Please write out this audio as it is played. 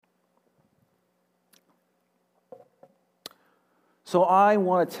So I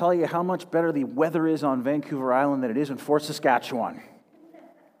want to tell you how much better the weather is on Vancouver Island than it is in Fort Saskatchewan.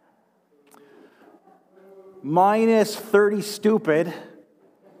 Minus 30 stupid.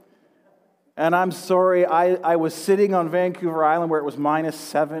 And I'm sorry, I was sitting on Vancouver Island where it was minus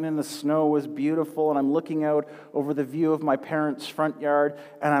 7 and the snow was beautiful, and I'm looking out over the view of my parents' front yard,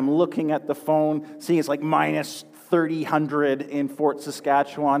 and I'm looking at the phone, seeing it's like minus 300 in Fort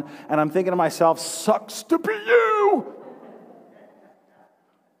Saskatchewan, and I'm thinking to myself, sucks to be you!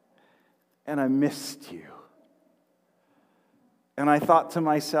 And I missed you. And I thought to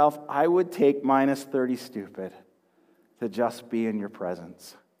myself, I would take minus 30 stupid to just be in your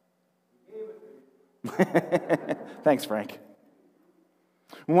presence. Thanks, Frank.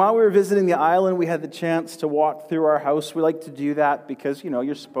 While we were visiting the island, we had the chance to walk through our house. We like to do that because,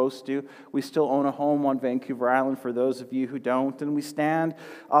 you're supposed to. We still own a home on Vancouver Island for those of you who don't. And we stand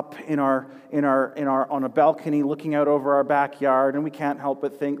up on a balcony looking out over our backyard, and we can't help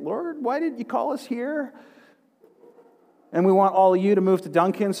but think, Lord, why did you call us here? And we want all of you to move to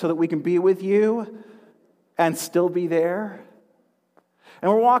Duncan so that we can be with you and still be there.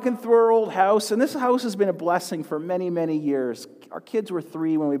 And we're walking through our old house, and this house has been a blessing for many, many years. Our kids were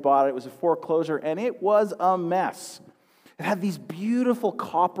 3 when we bought it. It was a foreclosure, and it was a mess. It had these beautiful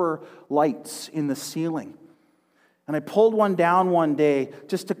copper lights in the ceiling. And I pulled one down one day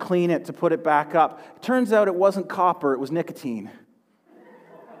just to clean it, to put it back up. It turns out it wasn't copper, it was nicotine.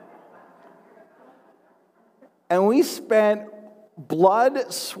 And we spent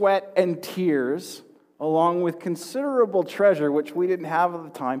blood, sweat, and tears, along with considerable treasure, which we didn't have at the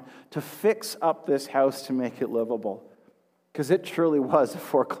time, to fix up this house to make it livable. Because it truly was a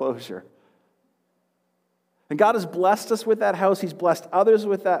foreclosure. And God has blessed us with that house. He's blessed others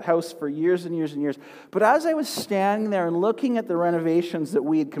with that house for years and years and years. But as I was standing there and looking at the renovations that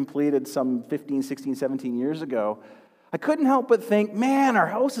we had completed some 15, 16, 17 years ago, I couldn't help but think, man, our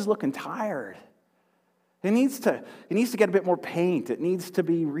house is looking tired. It needs to get a bit more paint. It needs to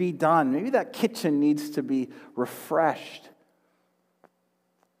be redone. Maybe that kitchen needs to be refreshed.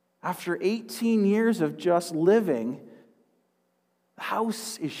 After 18 years of just living, the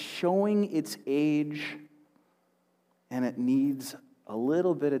house is showing its age, and it needs a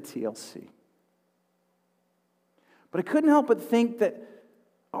little bit of TLC. But I couldn't help but think that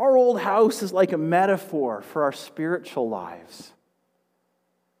our old house is like a metaphor for our spiritual lives.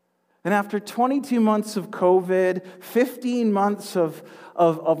 And after 22 months of COVID, 15 months of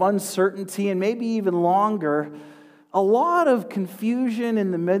uncertainty, and maybe even longer, a lot of confusion in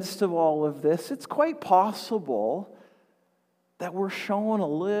the midst of all of this, it's quite possible that we're showing a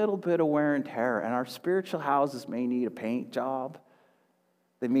little bit of wear and tear, and our spiritual houses may need a paint job.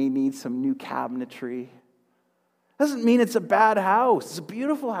 They may need some new cabinetry. Doesn't mean it's a bad house. It's a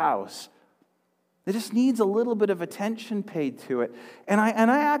beautiful house. It just needs a little bit of attention paid to it. And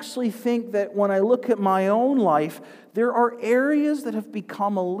I actually think that when I look at my own life, there are areas that have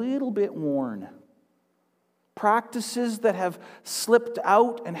become a little bit worn. Practices that have slipped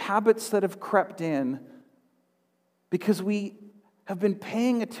out and habits that have crept in because we have been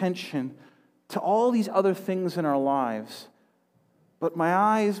paying attention to all these other things in our lives. But my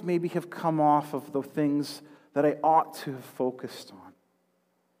eyes maybe have come off of the things that I ought to have focused on.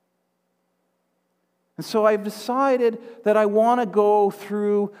 And so I've decided that I want to go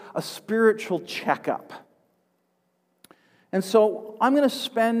through a spiritual checkup. And so I'm going to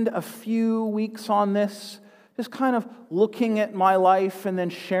spend a few weeks on this, just kind of looking at my life and then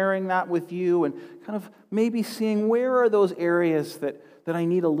sharing that with you and kind of maybe seeing where are those areas that I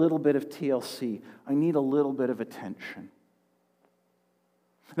need a little bit of TLC. I need a little bit of attention.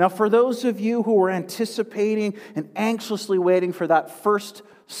 Now, for those of you who are anticipating and anxiously waiting for that first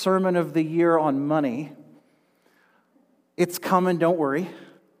sermon of the year on money, it's coming, don't worry.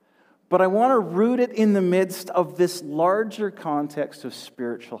 But I want to root it in the midst of this larger context of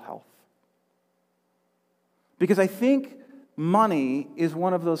spiritual health. Because I think money is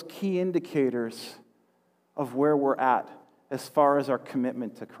one of those key indicators of where we're at as far as our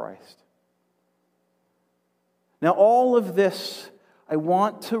commitment to Christ. Now, all of this, I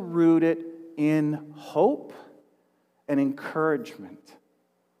want to root it in hope and encouragement.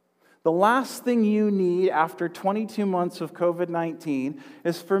 The last thing you need after 22 months of COVID-19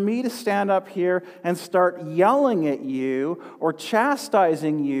 is for me to stand up here and start yelling at you or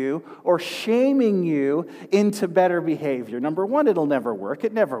chastising you or shaming you into better behavior. Number one, it'll never work.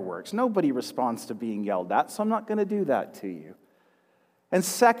 It never works. Nobody responds to being yelled at, so I'm not going to do that to you. And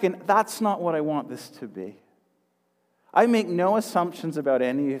second, that's not what I want this to be. I make no assumptions about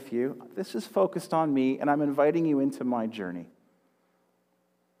any of you. This is focused on me, and I'm inviting you into my journey.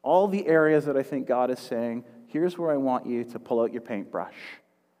 All the areas that I think God is saying, here's where I want you to pull out your paintbrush.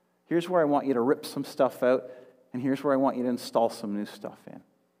 Here's where I want you to rip some stuff out, and here's where I want you to install some new stuff in.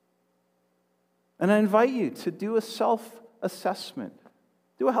 And I invite you to do a self-assessment.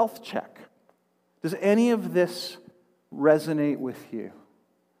 Do a health check. Does any of this resonate with you?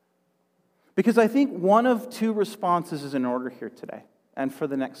 Because I think one of two responses is in order here today and for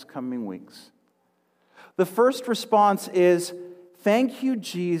the next coming weeks. The first response is, thank you,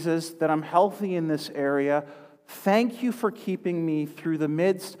 Jesus, that I'm healthy in this area. Thank you for keeping me through the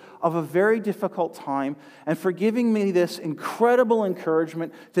midst of a very difficult time and for giving me this incredible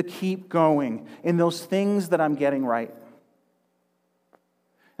encouragement to keep going in those things that I'm getting right.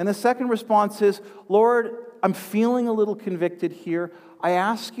 And the second response is, Lord, I'm feeling a little convicted here. I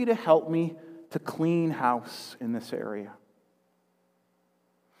ask you to help me to clean house in this area.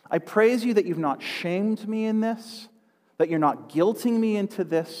 I praise you that you've not shamed me in this, that you're not guilting me into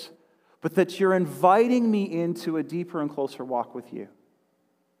this, but that you're inviting me into a deeper and closer walk with you.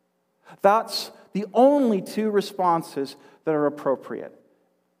 That's the only two responses that are appropriate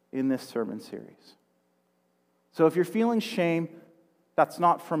in this sermon series. So if you're feeling shame, that's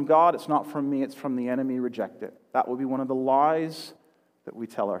not from God, it's not from me, it's from the enemy. Reject it. That will be one of the lies that we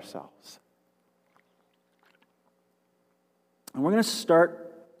tell ourselves. And we're going to start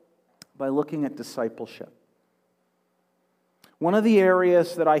by looking at discipleship. One of the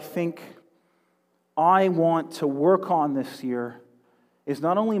areas that I think I want to work on this year is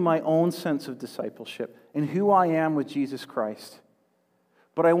not only my own sense of discipleship and who I am with Jesus Christ,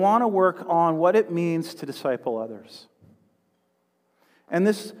 but I want to work on what it means to disciple others. And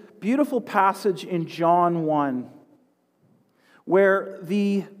this beautiful passage in John 1, where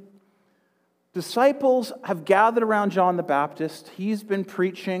the disciples have gathered around John the Baptist. He's been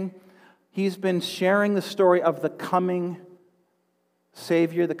preaching. He's been sharing the story of the coming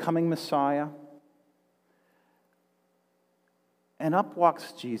Savior, the coming Messiah. And up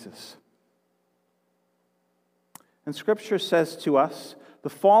walks Jesus. And Scripture says to us, the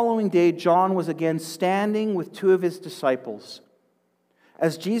following day, John was again standing with two of his disciples.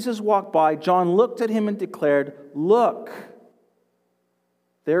 As Jesus walked by, John looked at him and declared, "Look,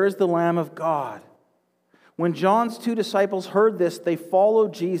 there is the Lamb of God." When John's two disciples heard this, they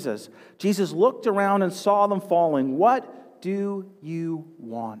followed Jesus. Jesus looked around and saw them following. "What do you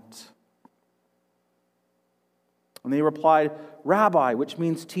want?" And they replied, "Rabbi," which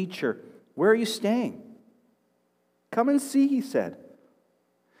means teacher, "where are you staying?" "Come and see," he said.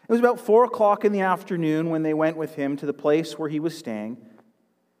 It was about 4 o'clock in the afternoon when they went with him to the place where he was staying,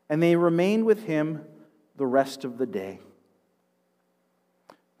 and they remained with him the rest of the day.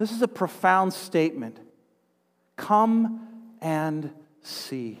 This is a profound statement. Come and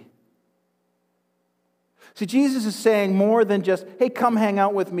see. See, Jesus is saying more than just, hey, come hang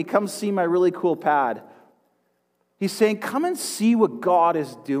out with me, come see my really cool pad. He's saying, come and see what God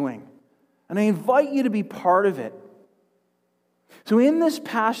is doing. And I invite you to be part of it. So in this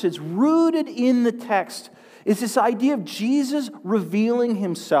passage, rooted in the text, is this idea of Jesus revealing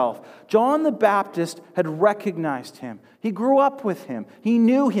himself. John the Baptist had recognized him. He grew up with him. He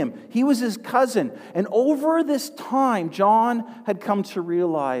knew him. He was his cousin. And over this time, John had come to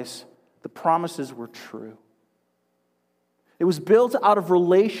realize the promises were true. It was built out of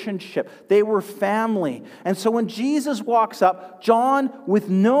relationship. They were family. And so when Jesus walks up, John, with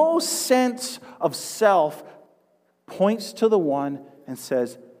no sense of self, points to the one and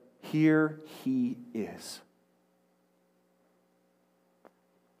says, "Here he is."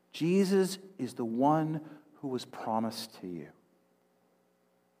 Jesus is the one who was promised to you.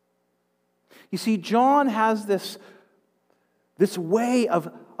 You see, John has this way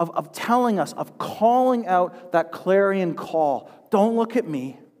of telling us, of calling out that clarion call. Don't look at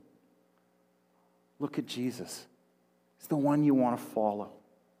me. Look at Jesus. He's the one you want to follow.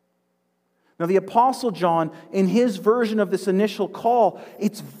 Now, the Apostle John, in his version of this initial call,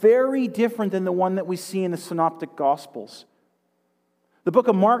 it's very different than the one that we see in the Synoptic Gospels. The book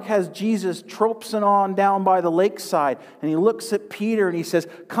of Mark has Jesus tropsing on down by the lakeside, and he looks at Peter and he says,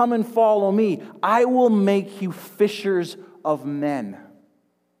 "Come and follow me. I will make you fishers of men."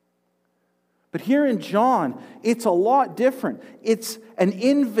 But here in John, it's a lot different. It's an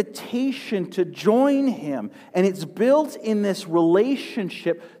invitation to join him, and it's built in this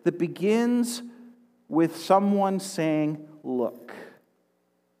relationship that begins with someone saying, "Look."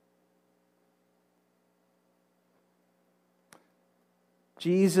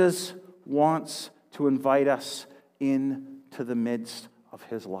 Jesus wants to invite us into the midst of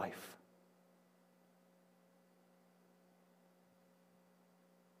his life.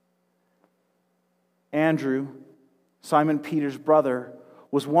 Andrew, Simon Peter's brother,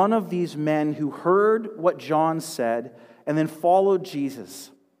 was one of these men who heard what John said and then followed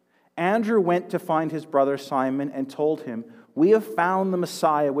Jesus. Andrew went to find his brother Simon and told him, "We have found the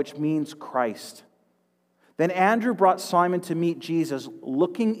Messiah," which means Christ. Then Andrew brought Simon to meet Jesus.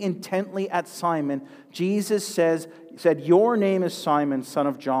 Looking intently at Simon, Jesus said, "Your name is Simon, son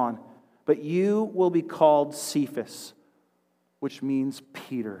of John, but you will be called Cephas," which means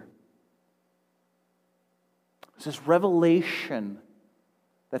Peter. It's this revelation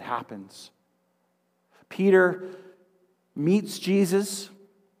that happens. Peter meets Jesus.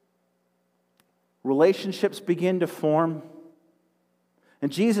 Relationships begin to form.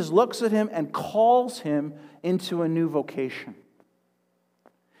 And Jesus looks at him and calls him into a new vocation.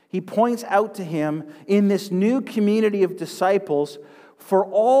 He points out to him in this new community of disciples, for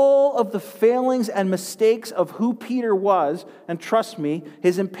all of the failings and mistakes of who Peter was, and trust me,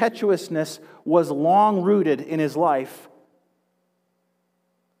 his impetuousness was long rooted in his life.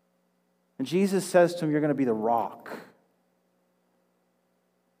 And Jesus says to him, "You're going to be the rock."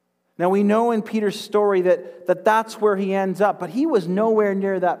 Now we know in Peter's story that that's where he ends up, but he was nowhere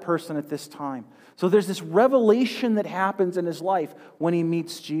near that person at this time. So there's this revelation that happens in his life when he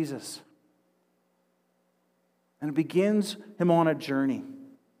meets Jesus. And it begins him on a journey.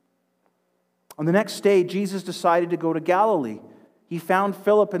 On the next day, Jesus decided to go to Galilee. He found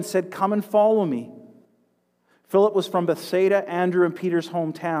Philip and said, "Come and follow me." Philip was from Bethsaida, Andrew and Peter's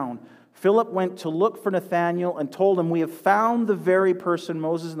hometown. Philip went to look for Nathanael and told him, "We have found the very person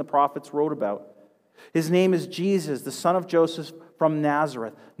Moses and the prophets wrote about. His name is Jesus, the son of Joseph from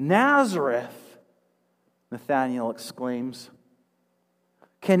Nazareth." "Nazareth?" Nathanael exclaims.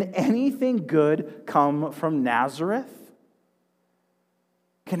 "Can anything good come from Nazareth?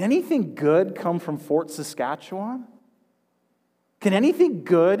 Can anything good come from Fort Saskatchewan? Can anything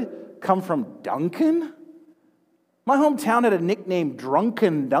good come from Duncan? My hometown had a nickname,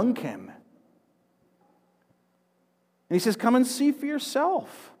 Drunken Duncan." And he says, "Come and see for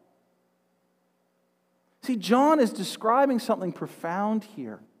yourself." See, John is describing something profound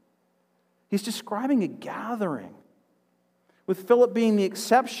here. He's describing a gathering. With Philip being the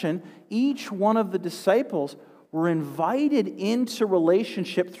exception, each one of the disciples were invited into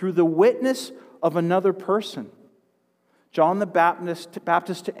relationship through the witness of another person. John the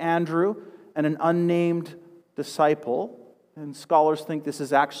Baptist to Andrew and an unnamed disciple, and scholars think this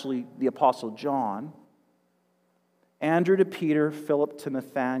is actually the Apostle John. Andrew to Peter, Philip to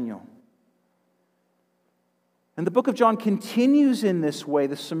Nathanael. And the book of John continues in this way.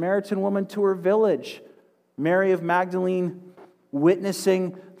 The Samaritan woman to her village, Mary of Magdalene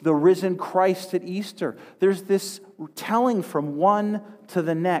witnessing the risen Christ at Easter. There's this telling from one to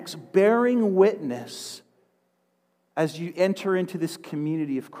the next, bearing witness as you enter into this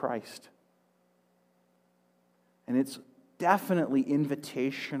community of Christ. And it's definitely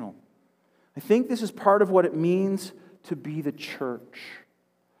invitational. I think this is part of what it means to be the church.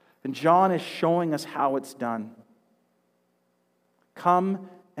 And John is showing us how it's done. Come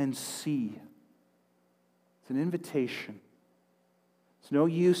and see. It's an invitation. There's no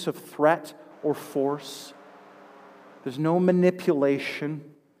use of threat or force. There's no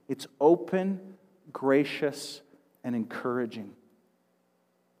manipulation. It's open, gracious, and encouraging.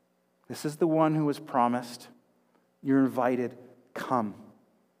 This is the one who was promised. You're invited. Come.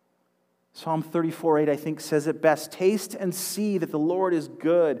 Psalm 34:8, I think, says it best. "Taste and see that the Lord is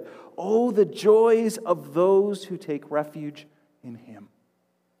good. Oh, the joys of those who take refuge in Him."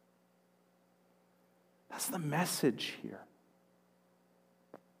 That's the message here.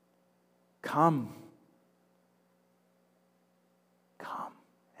 Come. Come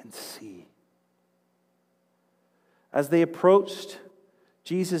and see. As they approached,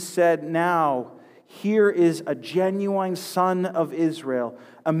 Jesus said, "Now, here is a genuine son of Israel,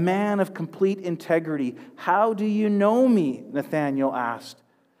 a man of complete integrity. How do you know me?" Nathanael asked.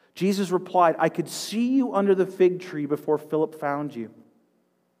 Jesus replied, "I could see you under the fig tree before Philip found you."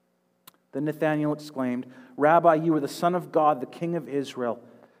 Then Nathanael exclaimed, "Rabbi, you are the Son of God, the King of Israel."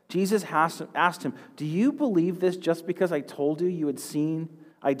 Jesus asked him, "Do you believe this just because I told you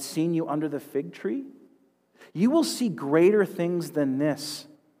I'd seen you under the fig tree? You will see greater things than this."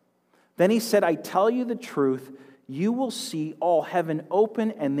 Then he said, "I tell you the truth, you will see all heaven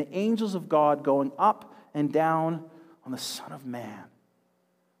open and the angels of God going up and down on the Son of Man,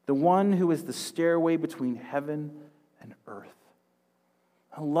 the one who is the stairway between heaven and earth."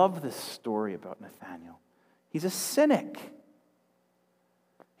 I love this story about Nathanael. He's a cynic.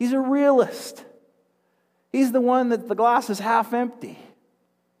 He's a realist. He's the one that the glass is half empty.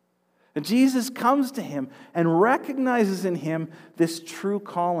 And Jesus comes to him and recognizes in him this true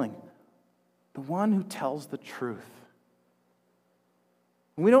calling. The one who tells the truth.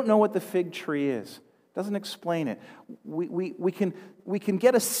 We don't know what the fig tree is. It doesn't explain it. We can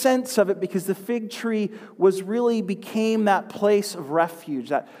get a sense of it because the fig tree became that place of refuge,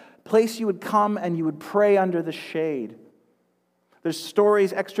 that place you would come and you would pray under the shade. There's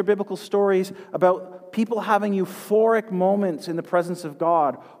stories, extra biblical stories, about people having euphoric moments in the presence of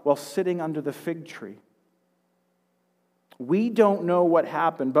God while sitting under the fig tree. We don't know what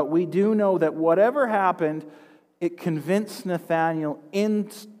happened, but we do know that whatever happened, it convinced Nathanael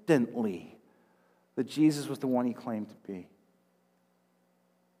instantly that Jesus was the one he claimed to be.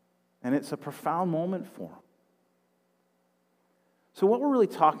 And it's a profound moment for him. So what we're really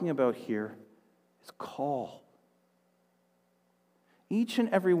talking about here is call. Each and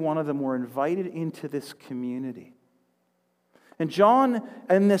every one of them were invited into this community. And John,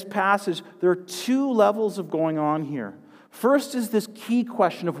 in this passage, there are two levels of going on here. First is this key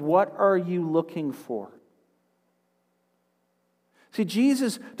question of what are you looking for? See,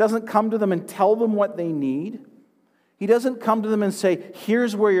 Jesus doesn't come to them and tell them what they need. He doesn't come to them and say,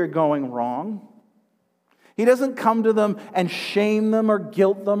 here's where you're going wrong. He doesn't come to them and shame them or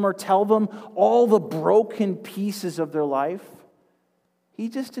guilt them or tell them all the broken pieces of their life. He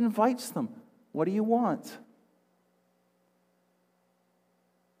just invites them. What do you want?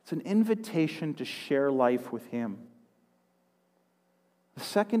 It's an invitation to share life with Him. The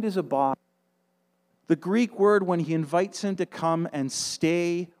second is abide. The Greek word when He invites him to come and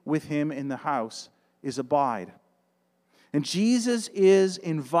stay with Him in the house is abide. And Jesus is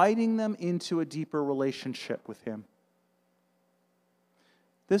inviting them into a deeper relationship with Him.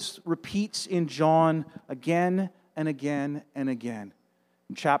 This repeats in John again and again and again.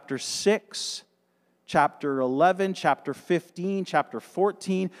 In chapter 6, chapter 11, chapter 15, chapter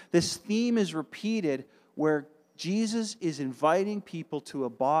 14, this theme is repeated where Jesus is inviting people to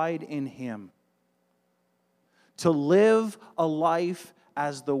abide in Him, to live a life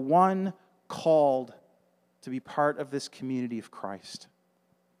as the one called to be part of this community of Christ.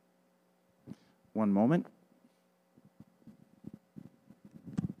 One moment.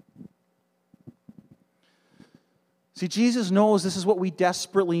 See, Jesus knows this is what we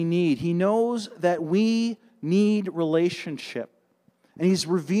desperately need. He knows that we need relationship. And He's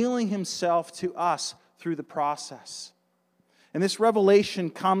revealing Himself to us through the process. And this revelation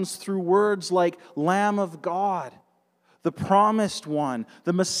comes through words like Lamb of God, the Promised One,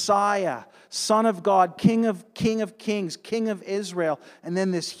 the Messiah, Son of God, King of Kings, King of Israel, and then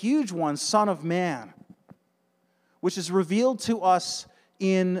this huge one, Son of Man, which is revealed to us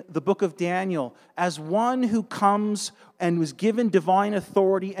in the book of Daniel as one who comes and was given divine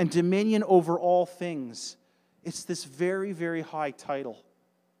authority and dominion over all things. It's this very, very high title.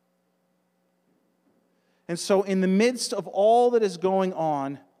 And so in the midst of all that is going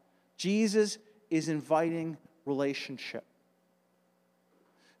on, Jesus is inviting relationship.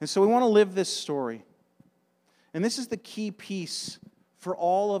 And so we want to live this story. And this is the key piece for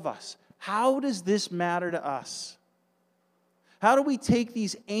all of us. How does this matter to us? How do we take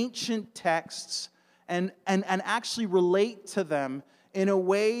these ancient texts and actually relate to them in a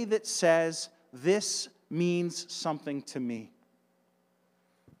way that says, this means something to me?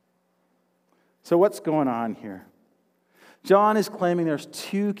 So what's going on here? John is claiming there's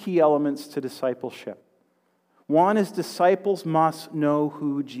two key elements to discipleship. One is disciples must know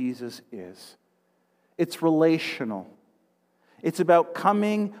who Jesus is. It's relational. It's about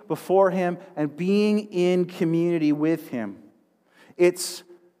coming before Him and being in community with Him. It's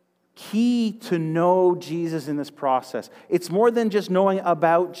key to know Jesus in this process. It's more than just knowing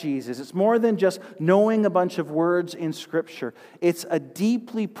about Jesus. It's more than just knowing a bunch of words in Scripture. It's a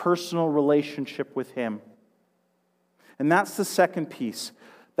deeply personal relationship with Him. And that's the second piece.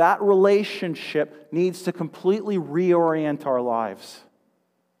 That relationship needs to completely reorient our lives.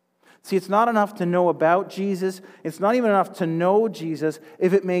 See, it's not enough to know about Jesus. It's not even enough to know Jesus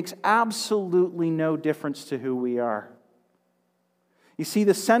if it makes absolutely no difference to who we are. You see,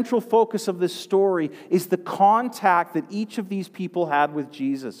 the central focus of this story is the contact that each of these people had with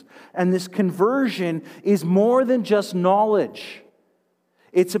Jesus. And this conversion is more than just knowledge.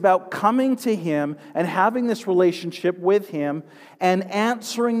 It's about coming to Him and having this relationship with Him and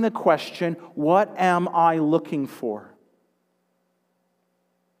answering the question, what am I looking for?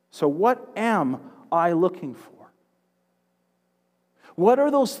 So what am I looking for? What are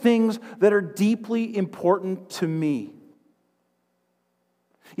those things that are deeply important to me?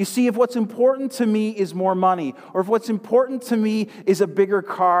 You see, if what's important to me is more money, or if what's important to me is a bigger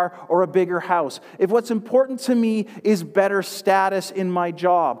car or a bigger house, if what's important to me is better status in my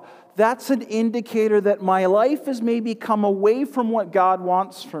job, that's an indicator that my life has maybe come away from what God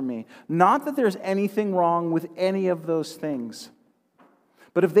wants for me. Not that there's anything wrong with any of those things.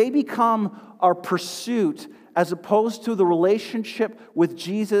 But if they become our pursuit as opposed to the relationship with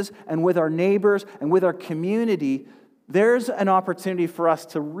Jesus and with our neighbors and with our community, there's an opportunity for us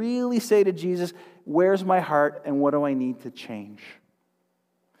to really say to Jesus, where's my heart and what do I need to change?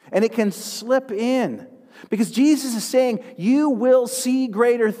 And it can slip in. Because Jesus is saying, you will see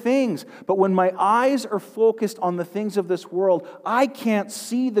greater things. But when my eyes are focused on the things of this world, I can't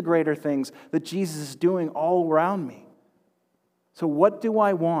see the greater things that Jesus is doing all around me. So what do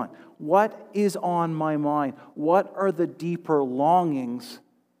I want? What is on my mind? What are the deeper longings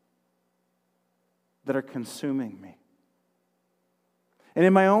that are consuming me? And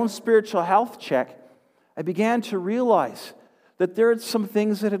in my own spiritual health check, I began to realize that there are some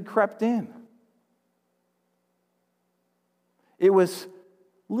things that had crept in. It was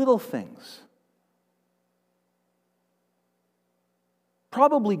little things.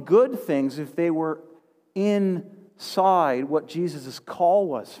 Probably good things if they were inside what Jesus' call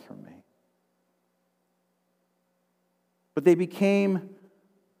was for me. But they became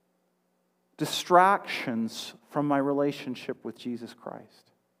distractions from my relationship with Jesus Christ.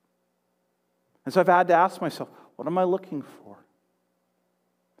 And so I've had to ask myself, what am I looking for?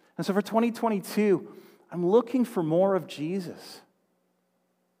 And so for 2022, I'm looking for more of Jesus.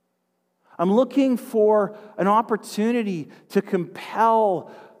 I'm looking for an opportunity to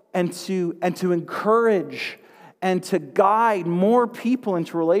compel and to encourage and to guide more people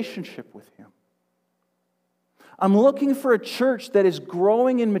into relationship with Him. I'm looking for a church that is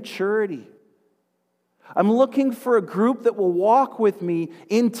growing in maturity. I'm looking for a group that will walk with me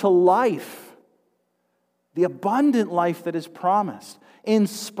into life, the abundant life that is promised, in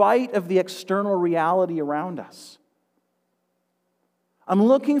spite of the external reality around us. I'm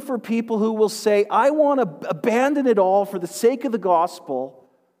looking for people who will say, I want to abandon it all for the sake of the gospel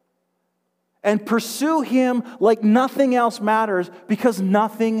and pursue Him like nothing else matters, because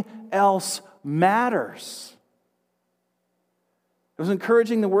nothing else matters. I was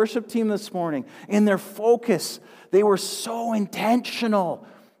encouraging the worship team this morning. In their focus, they were so intentional.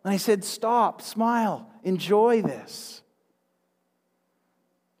 And I said, stop, smile, enjoy this.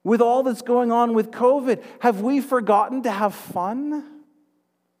 With all that's going on with COVID, have we forgotten to have fun?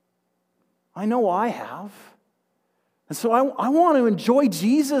 I know I have. And so I want to enjoy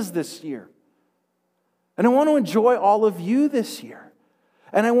Jesus this year. And I want to enjoy all of you this year.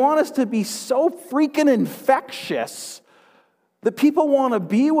 And I want us to be so freaking infectious that people want to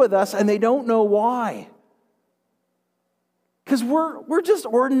be with us and they don't know why. Because we're just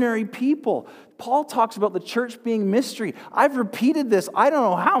ordinary people. Paul talks about the church being mystery. I've repeated this I don't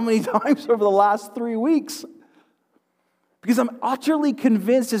know how many times over the last 3 weeks. Because I'm utterly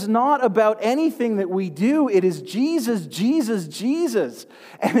convinced it's not about anything that we do. It is Jesus, Jesus, Jesus.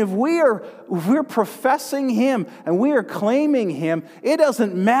 And if we're professing Him and we are claiming Him, it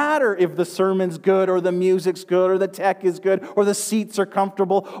doesn't matter if the sermon's good or the music's good or the tech is good or the seats are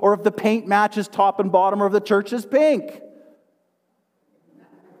comfortable or if the paint matches top and bottom or if the church is pink.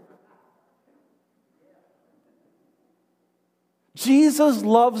 Jesus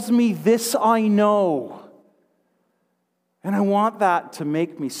loves me, this I know. And I want that to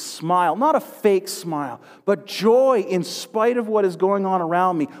make me smile. Not a fake smile, but joy in spite of what is going on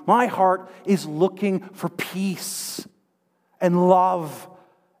around me. My heart is looking for peace and love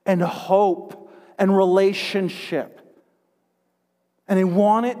and hope and relationship. And I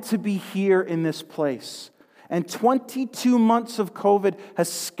want it to be here in this place. And 22 months of COVID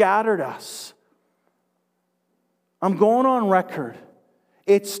has scattered us. I'm going on record.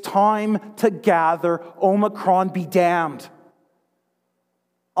 It's time to gather. Omicron be damned.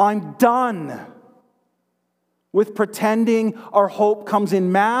 I'm done with pretending our hope comes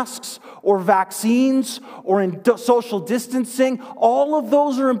in masks or vaccines or in social distancing. All of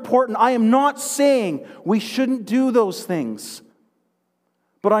those are important. I am not saying we shouldn't do those things.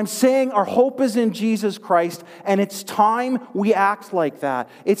 But I'm saying our hope is in Jesus Christ, and it's time we act like that.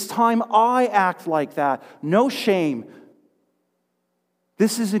 It's time I act like that. No shame.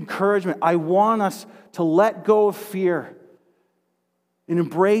 This is encouragement. I want us to let go of fear and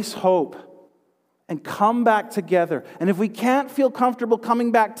embrace hope and come back together. And if we can't feel comfortable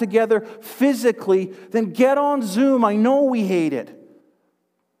coming back together physically, then get on Zoom. I know we hate it.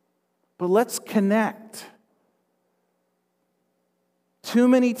 But let's connect. Too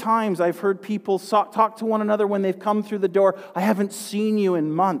many times I've heard people talk to one another when they've come through the door. I haven't seen you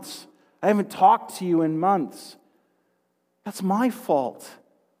in months. I haven't talked to you in months. That's my fault.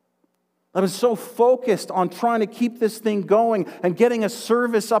 I was so focused on trying to keep this thing going and getting a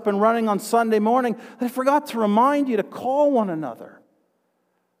service up and running on Sunday morning that I forgot to remind you to call one another.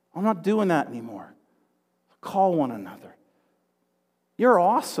 I'm not doing that anymore. Call one another. You're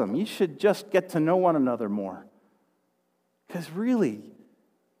awesome. You should just get to know one another more. Because really,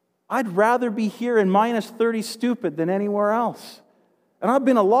 I'd rather be here in minus 30 stupid than anywhere else. And I've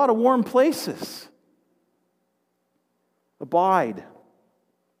been a lot of warm places. Abide.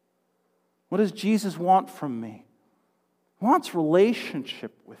 What does Jesus want from me? He wants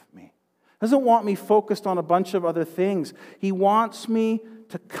relationship with me. He doesn't want me focused on a bunch of other things. He wants me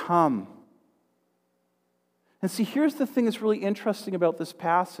to come. And see, here's the thing that's really interesting about this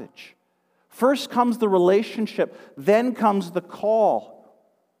passage. First comes the relationship, then comes the call.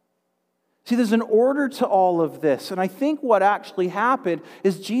 See, there's an order to all of this. And I think what actually happened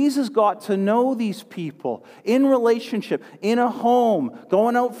is Jesus got to know these people in relationship, in a home,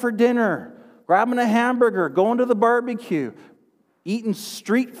 going out for dinner, grabbing a hamburger, going to the barbecue, eating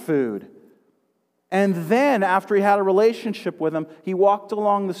street food. And then, after he had a relationship with them, he walked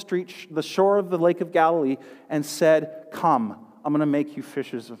along the shore of the Lake of Galilee and said, "Come, I'm going to make you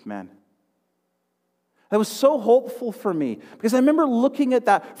fishers of men." That was so hopeful for me, because I remember looking at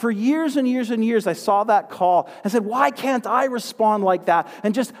that for years and years and years. I saw that call and said, why can't I respond like that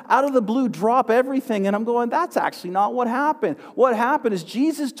and just out of the blue drop everything? And I'm going, that's actually not what happened. What happened is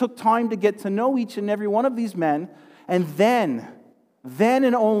Jesus took time to get to know each and every one of these men, and then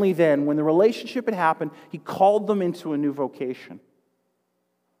and only then, when the relationship had happened, he called them into a new vocation.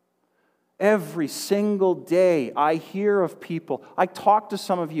 Every single day, I hear of people, I talk to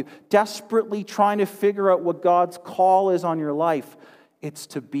some of you, desperately trying to figure out what God's call is on your life. It's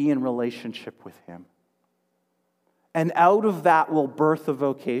to be in relationship with Him. And out of that will birth a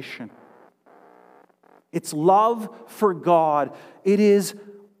vocation. It's love for God. It is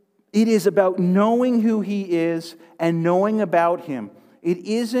about knowing who He is and knowing about Him. It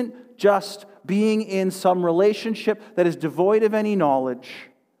isn't just being in some relationship that is devoid of any knowledge.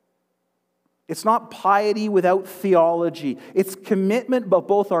 It's not piety without theology. It's commitment of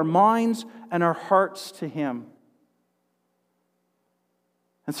both our minds and our hearts to Him.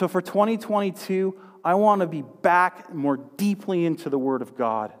 And so for 2022, I want to be back more deeply into the Word of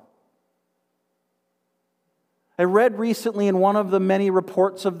God. I read recently in one of the many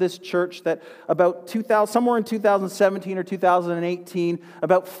reports of this church that about somewhere in 2017 or 2018,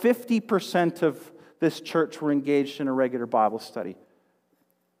 about 50% of this church were engaged in a regular Bible study.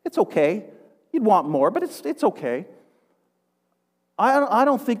 It's okay. You'd want more, but it's okay. I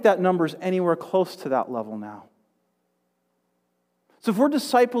don't think that number is anywhere close to that level now. So if we're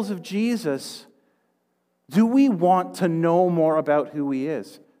disciples of Jesus, do we want to know more about who He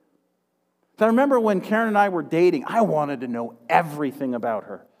is? So I remember when Karen and I were dating, I wanted to know everything about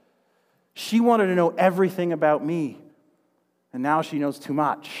her. She wanted to know everything about me. And now she knows too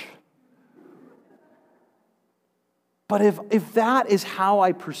much. But if that is how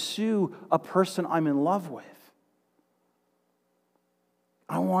I pursue a person I'm in love with,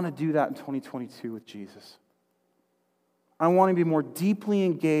 I want to do that in 2022 with Jesus. I want to be more deeply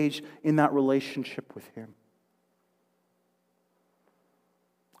engaged in that relationship with Him.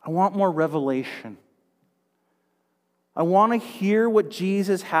 I want more revelation. I want to hear what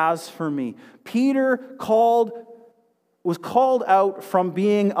Jesus has for me. Peter was called out from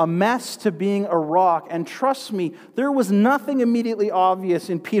being a mess to being a rock. And trust me, there was nothing immediately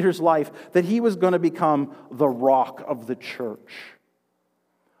obvious in Peter's life that he was going to become the rock of the church.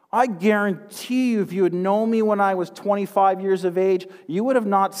 I guarantee you, if you had known me when I was 25 years of age, you would have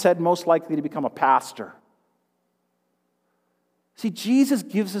not said most likely to become a pastor. See, Jesus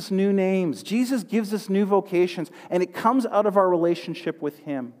gives us new names. Jesus gives us new vocations, and it comes out of our relationship with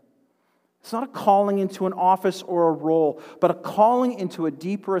Him. It's not a calling into an office or a role, but a calling into a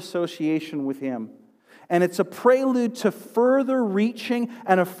deeper association with Him. And it's a prelude to further reaching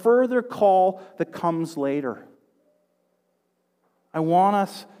and a further call that comes later. I want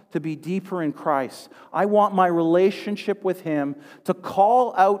us to be deeper in Christ. I want my relationship with Him to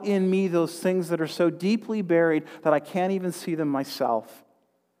call out in me those things that are so deeply buried that I can't even see them myself.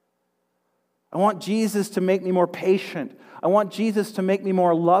 I want Jesus to make me more patient. I want Jesus to make me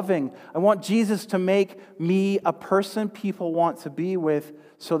more loving. I want Jesus to make me a person people want to be with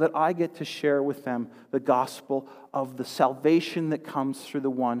so that I get to share with them the gospel of the salvation that comes through the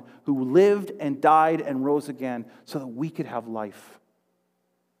one who lived and died and rose again so that we could have life.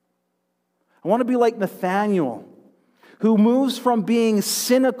 I want to be like Nathaniel, who moves from being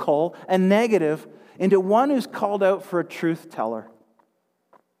cynical and negative into one who's called out for a truth teller.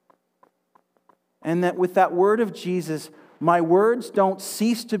 And that with that word of Jesus, my words don't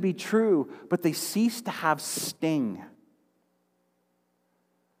cease to be true, but they cease to have sting.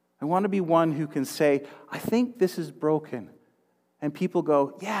 I want to be one who can say, I think this is broken. And people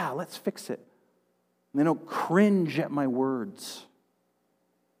go, yeah, let's fix it. And they don't cringe at my words.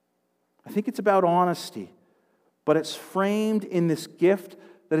 I think it's about honesty, but it's framed in this gift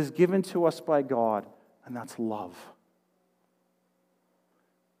that is given to us by God, and that's love.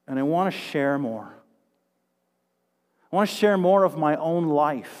 And I want to share more. I want to share more of my own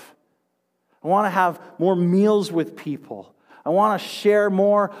life. I want to have more meals with people. I want to share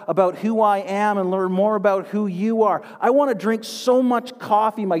more about who I am and learn more about who you are. I want to drink so much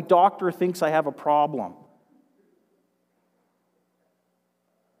coffee my doctor thinks I have a problem.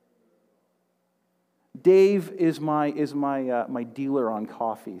 Dave is my dealer on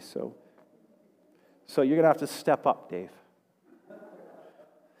coffee, so you're going to have to step up, Dave.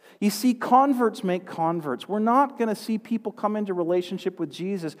 You see, converts make converts. We're not going to see people come into relationship with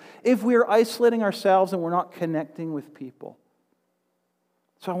Jesus if we're isolating ourselves and we're not connecting with people.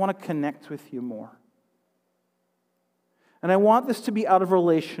 So I want to connect with you more. And I want this to be out of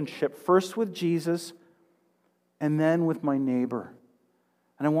relationship, first with Jesus and then with my neighbor.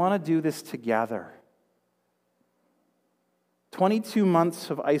 And I want to do this together. 22 months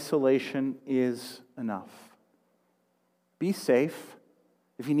of isolation is enough. Be safe.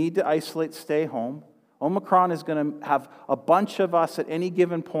 If you need to isolate, stay home. Omicron is going to have a bunch of us at any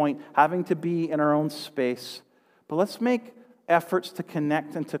given point having to be in our own space. But let's make efforts to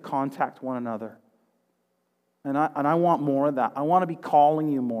connect and to contact one another. And I want more of that. I want to be calling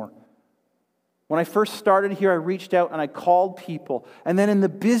you more. When I first started here, I reached out and I called people. And then in the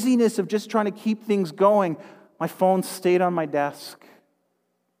busyness of just trying to keep things going, my phone stayed on my desk.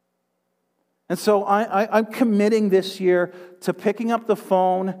 And so I'm committing this year to picking up the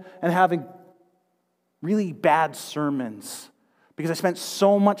phone and having really bad sermons because I spent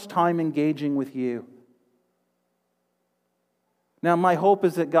so much time engaging with you. Now, my hope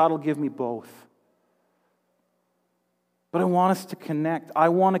is that God will give me both. But I want us to connect. I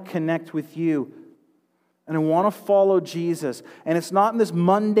want to connect with you. And I want to follow Jesus. And it's not in this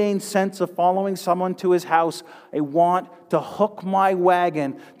mundane sense of following someone to his house. I want to hook my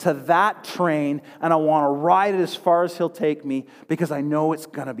wagon to that train, and I want to ride it as far as he'll take me because I know it's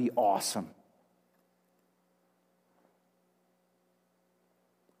going to be awesome.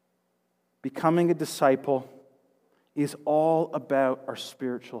 Becoming a disciple is all about our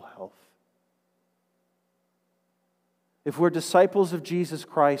spiritual health. If we're disciples of Jesus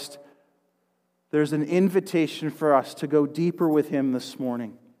Christ, there's an invitation for us to go deeper with him this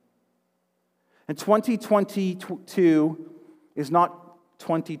morning. And 2022 is not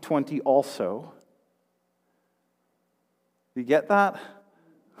 2020 also. You get that?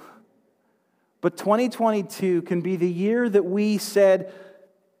 But 2022 can be the year that we said,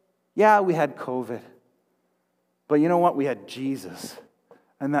 yeah, we had COVID. But you know what? We had Jesus.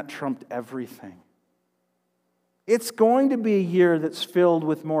 And that trumped everything. It's going to be a year that's filled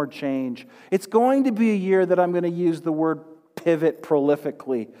with more change. It's going to be a year that I'm going to use the word pivot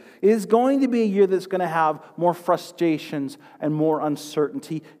prolifically. It is going to be a year that's going to have more frustrations and more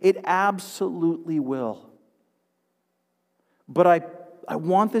uncertainty. It absolutely will. But I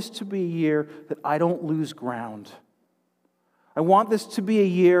want this to be a year that I don't lose ground. I want this to be a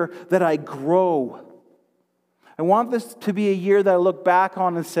year that I grow. I want this to be a year that I look back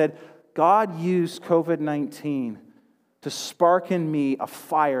on and said, God used COVID-19 to spark in me a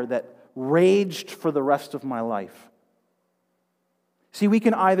fire that raged for the rest of my life. See, we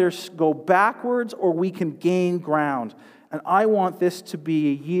can either go backwards or we can gain ground. And I want this to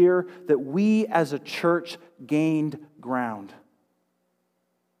be a year that we as a church gained ground.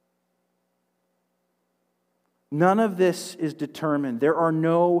 None of this is determined. There are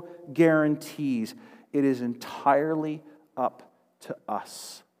no guarantees. It is entirely up to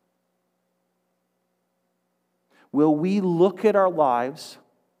us. Will we look at our lives?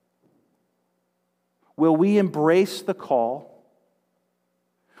 Will we embrace the call?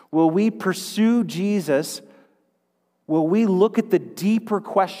 Will we pursue Jesus? Will we look at the deeper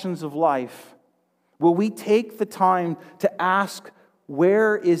questions of life? Will we take the time to ask,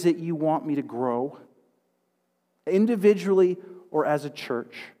 where is it you want me to grow? Individually or as a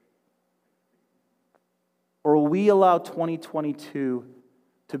church? Or will we allow 2022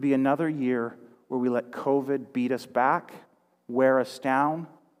 to be another year where we let COVID beat us back, wear us down,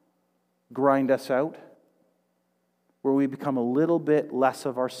 grind us out, where we become a little bit less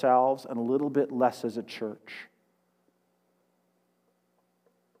of ourselves and a little bit less as a church?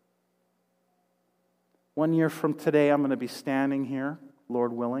 1 year from today, I'm going to be standing here,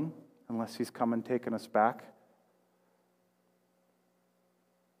 Lord willing, unless he's come and taken us back.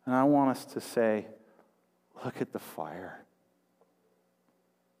 And I want us to say, look at the fire.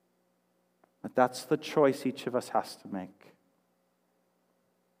 But that's the choice each of us has to make.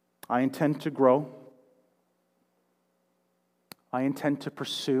 I intend to grow. I intend to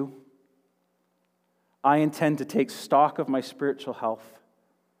pursue. I intend to take stock of my spiritual health.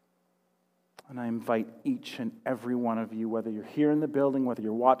 And I invite each and every one of you, whether you're here in the building, whether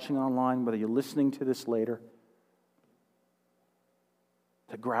you're watching online, whether you're listening to this later,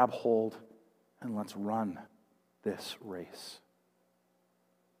 to grab hold and let's run this race.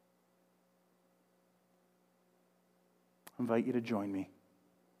 I invite you to join me.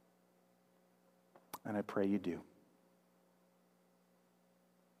 And I pray you do.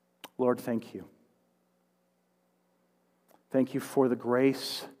 Lord, thank you. Thank you for the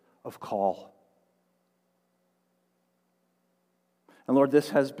grace of call. And Lord, this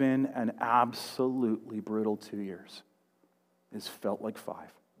has been an absolutely brutal 2 years. It's felt like 5.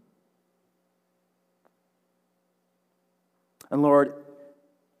 And Lord,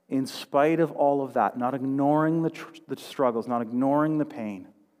 in spite of all of that, not ignoring the struggles, not ignoring the pain,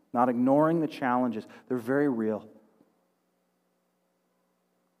 not ignoring the challenges, they're very real.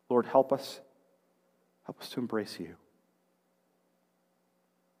 Lord, help us to embrace you.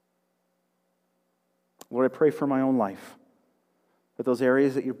 Lord, I pray for my own life, that those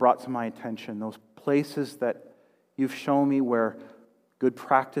areas that you brought to my attention, those places that you've shown me where good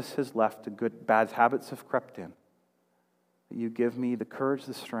practice has left and bad habits have crept in, that you give me the courage,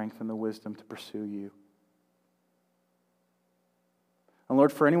 the strength, and the wisdom to pursue you. And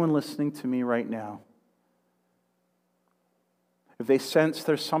Lord, for anyone listening to me right now, if they sense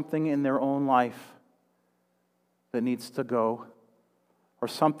there's something in their own life that needs to go, or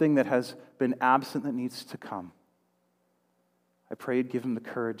something that has been absent that needs to come, I pray you'd give them the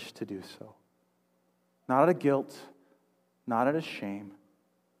courage to do so. Not out of guilt, not out of shame,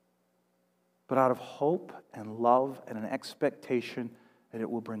 but out of hope and love and an expectation that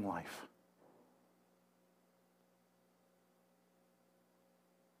it will bring life.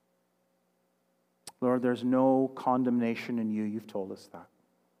 Lord, there's no condemnation in you. You've told us that.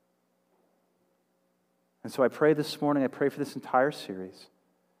 And so I pray this morning, I pray for this entire series,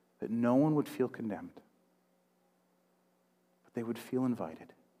 that no one would feel condemned, but they would feel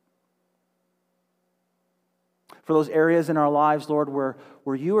invited. For those areas in our lives, Lord, where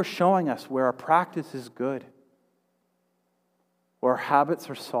you are showing us where our practice is good, where our habits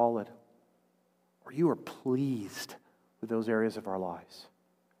are solid, where you are pleased with those areas of our lives.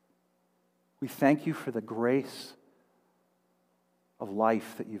 We thank you for the grace of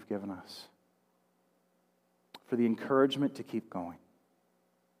life that you've given us, for the encouragement to keep going.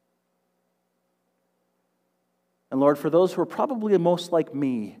 And Lord, for those who are probably most like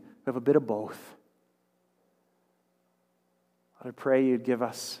me, who have a bit of both, Lord, I pray you'd give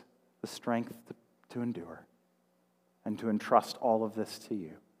us the strength to endure and to entrust all of this to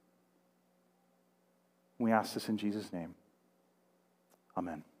you. We ask this in Jesus' name.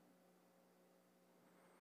 Amen.